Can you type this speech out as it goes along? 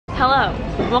Hello,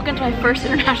 welcome to my first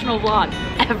international vlog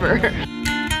ever.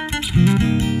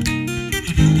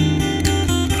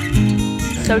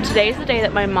 So today's the day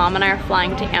that my mom and I are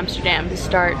flying to Amsterdam to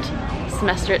start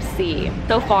semester at sea.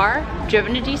 So far,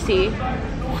 driven to DC,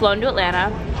 flown to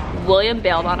Atlanta, William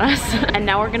bailed on us, and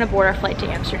now we're gonna board our flight to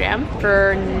Amsterdam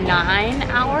for 9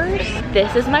 hours.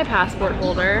 This is my passport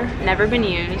holder, never been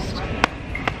used.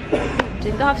 Do you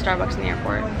think they'll have Starbucks in the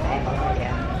airport?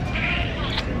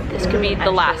 This could be the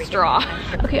last straw.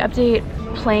 Okay, update.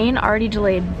 Plane already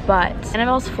delayed, but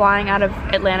Annabelle's flying out of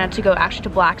Atlanta to go actually to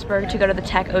Blacksburg to go to the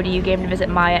Tech ODU game to visit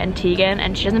Maya and Tegan,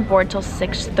 and she doesn't board till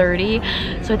 6:30.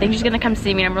 So I think she's gonna come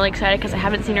see me, and I'm really excited because I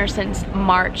haven't seen her since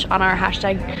March on our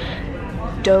hashtag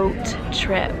dote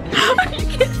trip.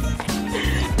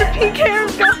 The pink hair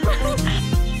is gone.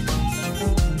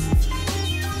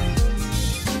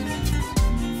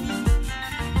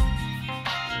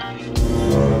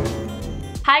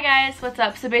 Hi guys, what's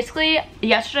up? So basically,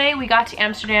 yesterday we got to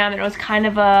Amsterdam and it was kind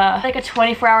of like a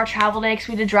 24-hour travel day because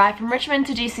we had to drive from Richmond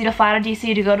to DC to fly to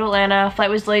DC to go to Atlanta. Flight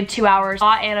was delayed 2 hours.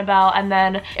 Saw Annabelle, and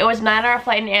then it was a 9-hour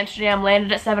flight in Amsterdam,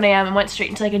 landed at 7 a.m. and went straight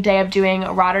into like a day of doing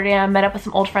Rotterdam. Met up with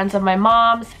some old friends of my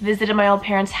mom's, visited my old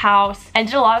parents' house, and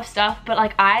did a lot of stuff. But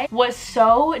like, I was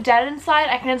so dead inside,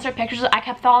 I couldn't insert pictures. I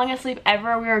kept falling asleep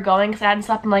everywhere we were going because I hadn't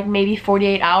slept in like maybe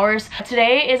 48 hours.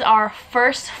 Today is our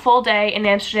first full day in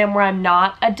Amsterdam where I'm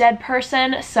not a dead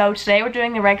person. So today we're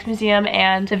doing the Rijksmuseum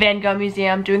and the Van Gogh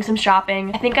Museum, doing some shopping.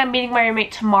 I think I'm meeting my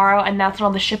roommate tomorrow, and that's when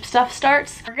all the ship stuff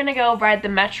starts. We're gonna go ride the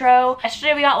metro.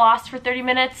 Yesterday we got lost for 30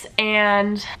 minutes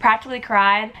and practically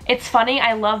cried. It's funny,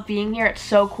 I love being here, it's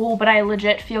so cool, but I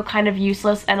legit feel kind of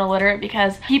useless and illiterate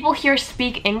because people here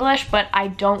speak English, but I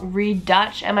don't read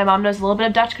Dutch, and my mom knows a little bit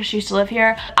of Dutch because she used to live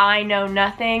here. I know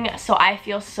nothing, so I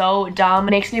feel so dumb.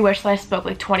 It makes me wish that I spoke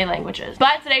like 20 languages.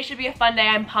 But today should be a fun day.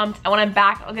 I'm pumped. And when I'm back,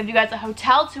 I'll give you guys a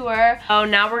hotel tour. Oh,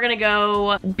 now we're gonna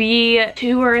go be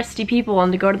touristy people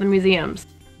and to go to the museums.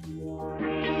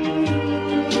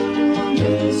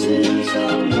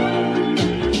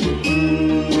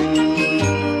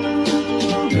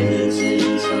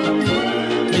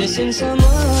 Missing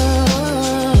someone.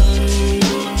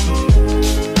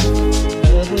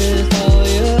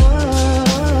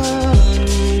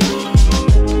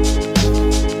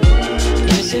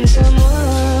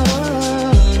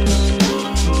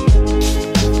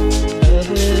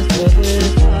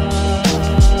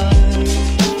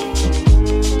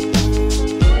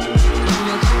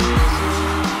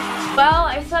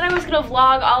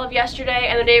 Vlog all of yesterday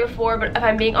and the day before, but if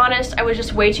I'm being honest, I was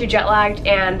just way too jet lagged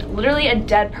and literally a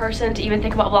dead person to even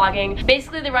think about vlogging.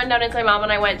 Basically, the rundown is my mom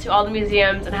and I went to all the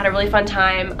museums and had a really fun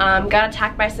time. Got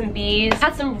attacked by some bees,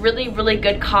 had some really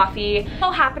good coffee. It's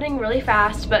all happening really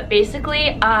fast, but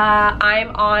basically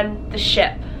I'm on the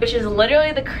ship, which is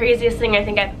literally the craziest thing I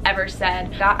think I've ever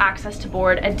said. Got access to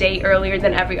board a day earlier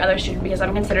than every other student because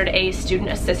I'm considered a student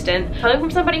assistant. Coming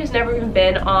from somebody who's never even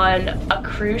been on a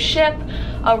cruise ship,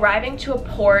 arriving to a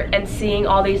port and seeing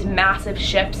all these massive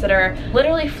ships that are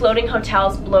literally floating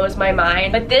hotels blows my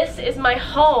mind. But this is my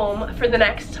home for the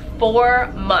next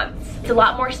 4 months. It's a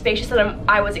lot more spacious than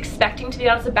I was expecting, to be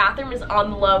honest. The bathroom is on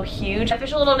the low huge. My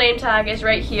official little name tag is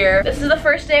right here. This is the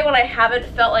first day when I haven't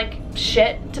felt like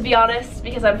shit, to be honest,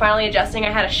 because I'm finally adjusting.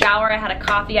 I had a shower, I had a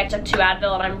coffee, I took 2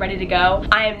 Advil, and I'm ready to go.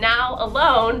 I am now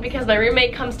alone because my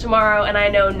roommate comes tomorrow and I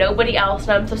know nobody else,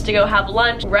 and I'm supposed to go have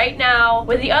lunch right now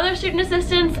with the other student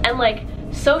assistants and like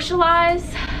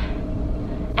socialize.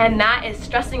 And that is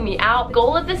stressing me out. The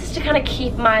goal of this is to kind of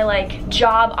keep my like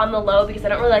job on the low because I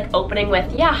don't really like opening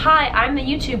with, yeah, hi, I'm the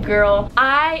YouTube girl.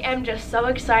 I am just so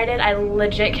excited. I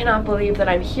legit cannot believe that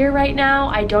I'm here right now.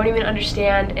 I don't even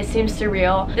understand. It seems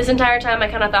surreal. This entire time I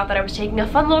kind of thought that I was taking a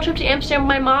fun little trip to Amsterdam with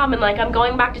my mom, and like I'm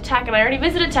going back to Tech, and I already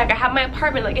visited Tech. I have my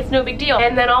apartment, like it's no big deal.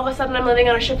 And then all of a sudden I'm living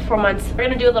on a ship for 4 months. We're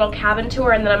gonna do a little cabin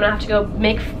tour, and then I'm gonna have to go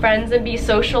make friends and be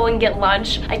social and get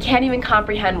lunch. I can't even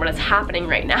comprehend what is happening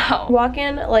right now. Walk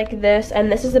in like this,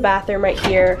 and this is the bathroom right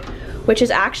here, which is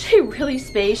actually really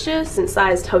spacious and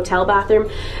sized hotel bathroom.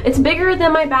 It's bigger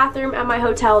than my bathroom at my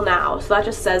hotel now, so that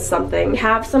just says something. We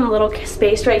have some little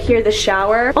space right here. The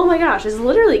shower, oh my gosh, it's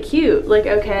literally cute. Like,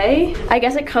 okay, I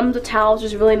guess it comes with towels,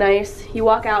 which is really nice. You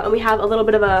walk out and we have a little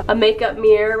bit of a makeup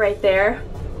mirror right there.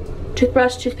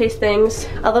 Toothbrush, toothpaste things,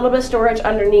 a little bit of storage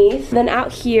underneath. Then out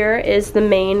here is the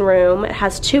main room. It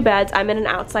has 2 beds. I'm in an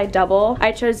outside double.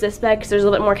 I chose this bed because there's a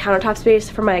little bit more countertop space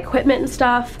for my equipment and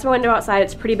stuff. It's a window outside,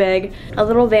 it's pretty big. A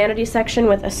little vanity section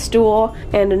with a stool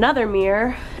and another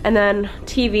mirror, and then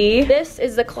TV. This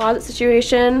is the closet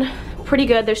situation. Pretty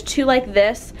good. There's 2 like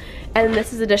this, And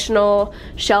this is additional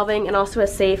shelving and also a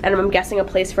safe, and I'm guessing a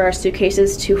place for our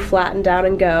suitcases to flatten down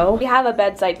and go. We have a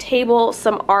bedside table,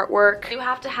 some artwork. You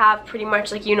have to have pretty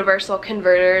much like universal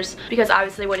converters because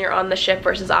obviously when you're on the ship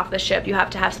versus off the ship, you have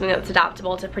to have something that's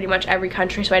adaptable to pretty much every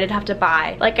country. So I did have to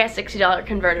buy like a $60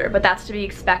 converter, but that's to be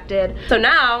expected. So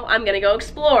now I'm gonna go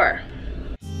explore.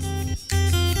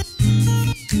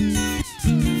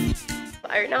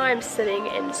 Right now I'm sitting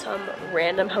in some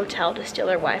random hotel to steal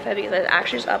their Wi-Fi because I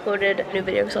actually just uploaded a new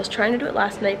video because I was trying to do it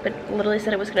last night but literally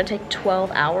said it was gonna take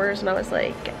 12 hours and I was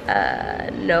like,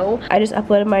 no. I just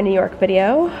uploaded my New York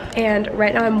video and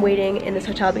right now I'm waiting in this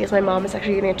hotel because my mom is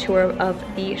actually giving a tour of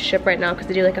the ship right now because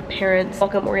they do like a parents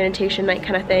welcome orientation night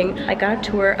kind of thing. I got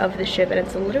a tour of the ship and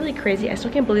it's literally crazy. I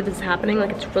still can't believe this is happening. Like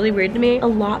it's really weird to me. A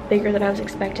lot bigger than I was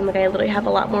expecting. Like I literally have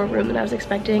a lot more room than I was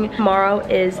expecting. Tomorrow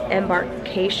is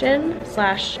embarkation /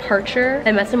 departure.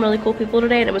 I met some really cool people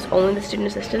today and it was only the student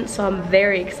assistant, so I'm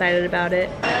very excited about it.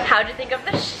 How'd you think of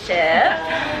the ship?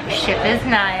 Ship is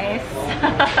nice.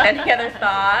 Any other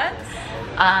thoughts?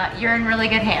 You're in really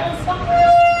good hands.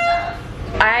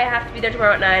 I have to be there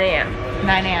tomorrow at 9 a.m.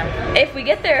 9 a.m. If we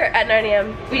get there at 9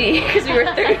 a.m., because we were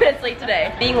 30 minutes late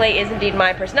today. Being late is indeed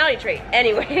my personality trait.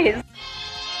 Anyways.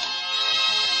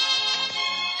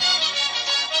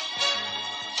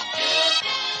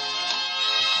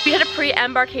 We had a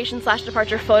pre-embarkation /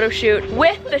 departure photo shoot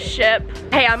with the ship.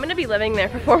 Hey, I'm gonna be living there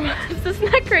for 4 months.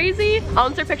 Isn't that crazy? I'll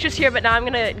insert pictures here, but now I'm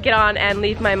gonna get on and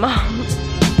leave my mom.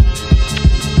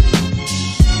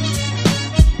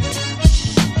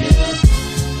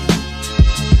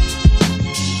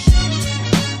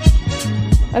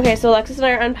 Okay, so Alexis and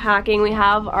I are unpacking. We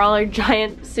have all our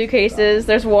giant suitcases.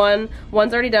 There's one's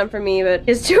already done for me, but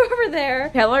there's 2 over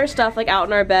there. We have all our stuff like out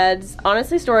in our beds.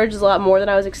 Honestly, storage is a lot more than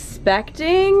I was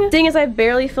expecting. Seeing as I've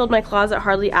barely filled my closet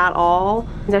hardly at all.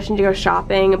 I just need to go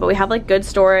shopping, but we have like good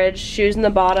storage, shoes in the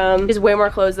bottom. There's way more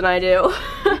clothes than I do.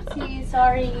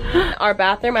 Sorry. Our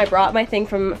bathroom, I brought my thing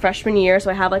from freshman year,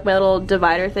 so I have like my little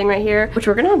divider thing right here, which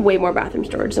we're gonna have way more bathroom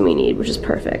storage than we need, which is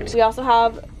perfect. We also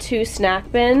have 2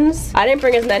 snack bins. I didn't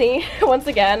bring as many. Once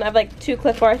again, I have like 2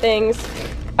 Cliff Bar things,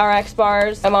 RX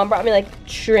bars. My mom brought me like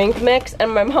shrink mix,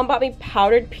 and my mom bought me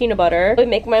powdered peanut butter. I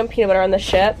make my own peanut butter on the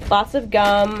ship. Lots of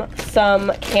gum,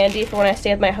 some candy for when I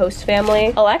stay with my host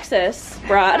family. Alexis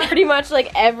brought pretty much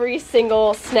like every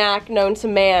single snack known to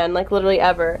man, like literally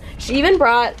ever. She even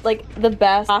brought like the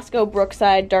best Costco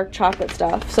Brookside dark chocolate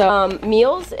stuff. So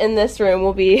meals in this room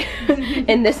will be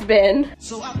in this bin.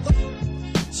 So I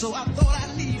thought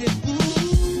I needed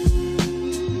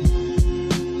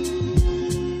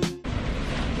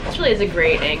This really is a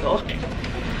great angle.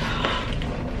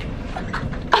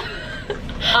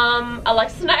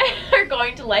 Alexis and I are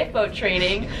going to lifeboat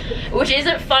training, which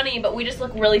isn't funny, but we just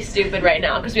look really stupid right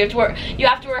now because we have to wear, you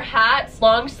have to wear hats,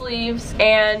 long sleeves,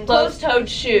 and closed-toed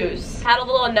shoes. Had a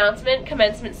little announcement,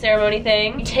 commencement ceremony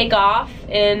thing. We take off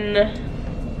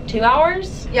in 2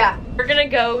 hours? Yeah. We're gonna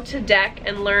go to deck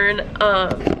and learn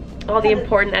all the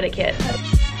important etiquette.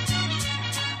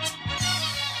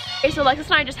 Okay, so Alexis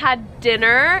and I just had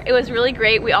dinner. It was really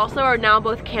great. We also are now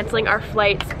both canceling our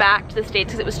flights back to the States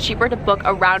because it was cheaper to book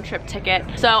a round trip ticket.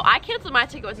 So I canceled my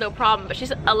ticket with no problem, but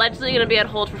she's allegedly gonna be on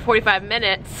hold for 45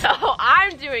 minutes. So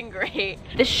I'm doing great.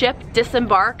 The ship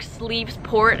disembarks, leaves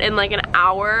port in like an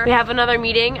hour. We have another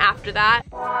meeting after that.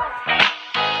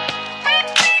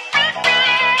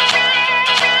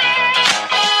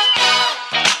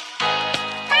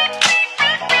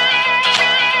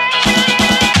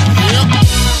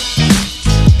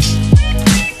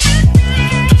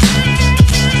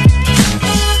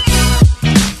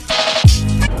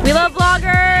 We love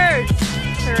vloggers!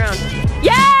 Turn around.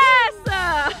 Yes!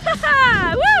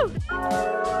 Woo!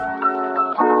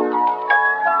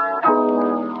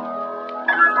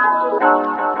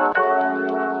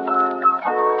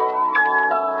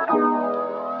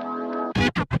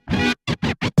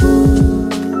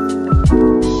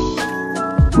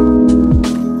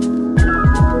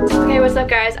 What's up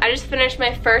guys? I just finished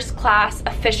my first class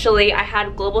officially. I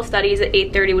had global studies at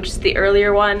 8:30, which is the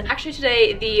earlier one. Actually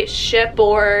today the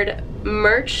shipboard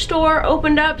merch store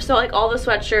opened up, so like all the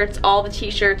sweatshirts, all the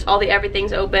t-shirts, all the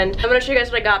everything's opened. I'm gonna show you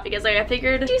guys what I got because like I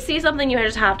figured if you see something you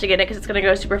just have to get it because it's gonna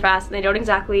go super fast and they don't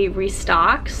exactly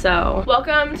restock. So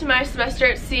welcome to my semester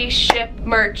at sea ship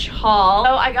merch haul.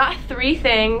 So I got 3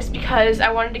 things because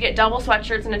I wanted to get double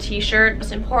sweatshirts and a t-shirt.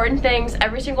 Most important things,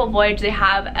 every single voyage they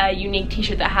have a unique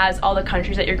t-shirt that has all the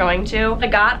countries that you're going to. I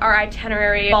got our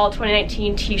itinerary fall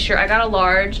 2019 t-shirt. I got a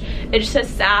large. It just says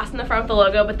SAS in the front with the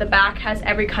logo, but the back has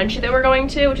every country that we're going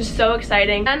to, which is so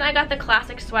exciting. And I got the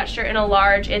classic sweatshirt in a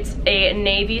large. It's a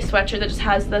navy sweatshirt that just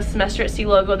has the Semester at Sea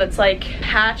logo that's like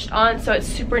patched on, so it's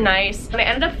super nice. And I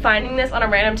ended up finding this on a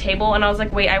random table and I was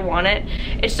like, wait, I want it.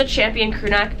 It's just a champion crew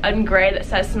neck in gray that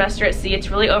says Semester at Sea. It's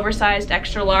really oversized,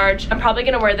 extra large. I'm probably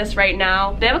gonna wear this right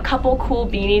now. They have a couple cool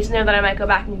beanies in there that I might go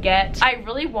back and get. I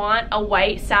really want a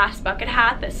white SAS bucket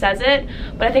hat that says it,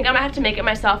 but I think I might have to make it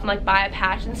myself and like buy a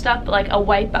patch and stuff, but like a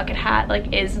white bucket hat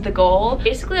like is the goal.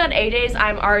 Basically on A days,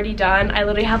 I'm already done. I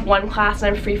literally have one class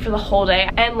and I'm free for the whole day.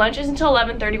 And lunch is until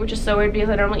 11:30, which is so weird because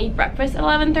I normally eat breakfast at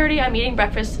 11:30. I'm eating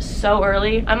breakfast so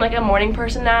early. I'm like a morning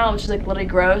person now, which is like literally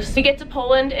gross. We get to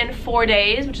Poland in 4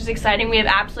 days, which is exciting. We have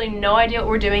absolutely no idea what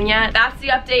we're doing yet. That's the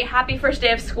update. Happy first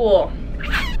day of school.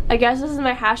 I guess this is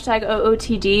my hashtag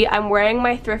OOTD. I'm wearing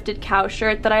my thrifted cow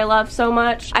shirt that I love so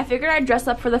much. I figured I'd dress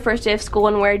up for the first day of school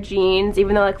and wear jeans,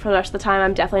 even though like for the rest of the time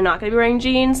I'm definitely not gonna be wearing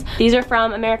jeans. These are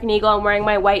from American Eagle. I'm wearing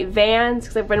my white Vans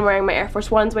because I've been wearing my Air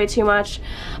Force Ones way too much.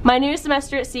 My new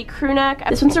Semester at Sea crew neck.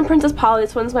 This one's from Princess Polly.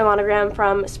 This one's my monogram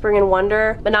from Spring and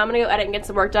Wonder. But now I'm gonna go edit and get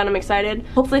some work done. I'm excited.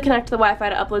 Hopefully connect to the Wi-Fi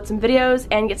to upload some videos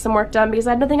and get some work done because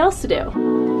I have nothing else to do.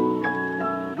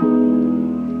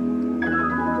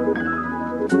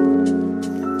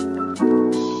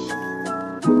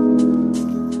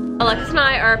 Alexis and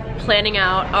I are planning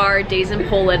out our days in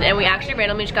Poland, and we actually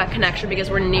randomly just got connection because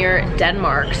we're near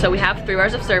Denmark. So we have 3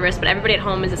 hours of service, but everybody at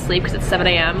home is asleep because it's 7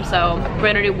 a.m. So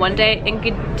we're gonna do one day in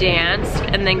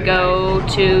Gdansk and then go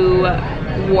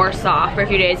to Warsaw for a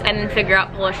few days and then figure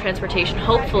out Polish transportation,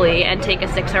 hopefully, and take a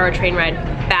 6-hour train ride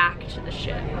back to the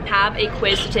ship. Have a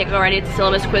quiz to take already. It's a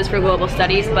syllabus quiz for global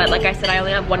studies, but like I said, I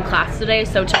only have one class today,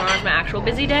 so tomorrow's my actual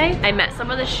busy day. I met some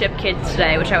of the ship kids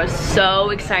today, which I was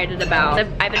so excited about.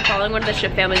 I've been following one of the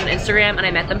ship families on Instagram and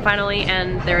I met them finally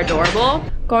and they're adorable.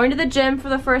 Going to the gym for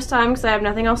the first time because I have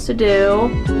nothing else to do.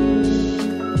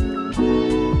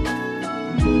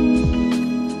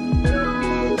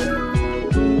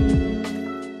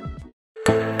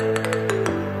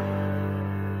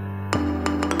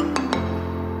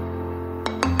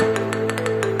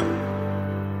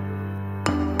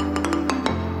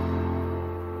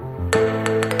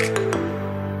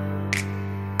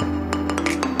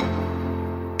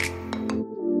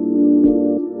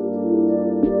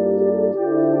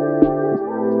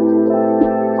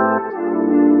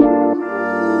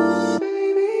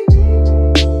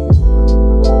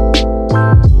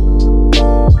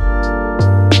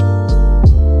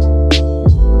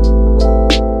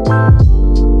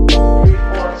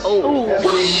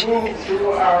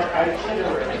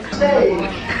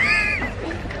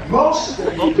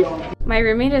 My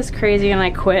roommate is crazy and I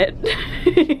quit.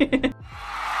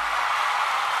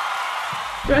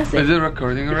 Is it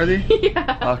recording already?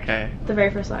 Yeah. Okay. The very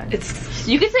first line. It's,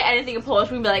 you can say anything in Polish,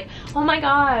 we can be like, oh my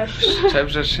gosh.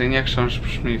 Cześć, że się nie chrząszcz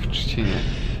brzmi w Trzcinie.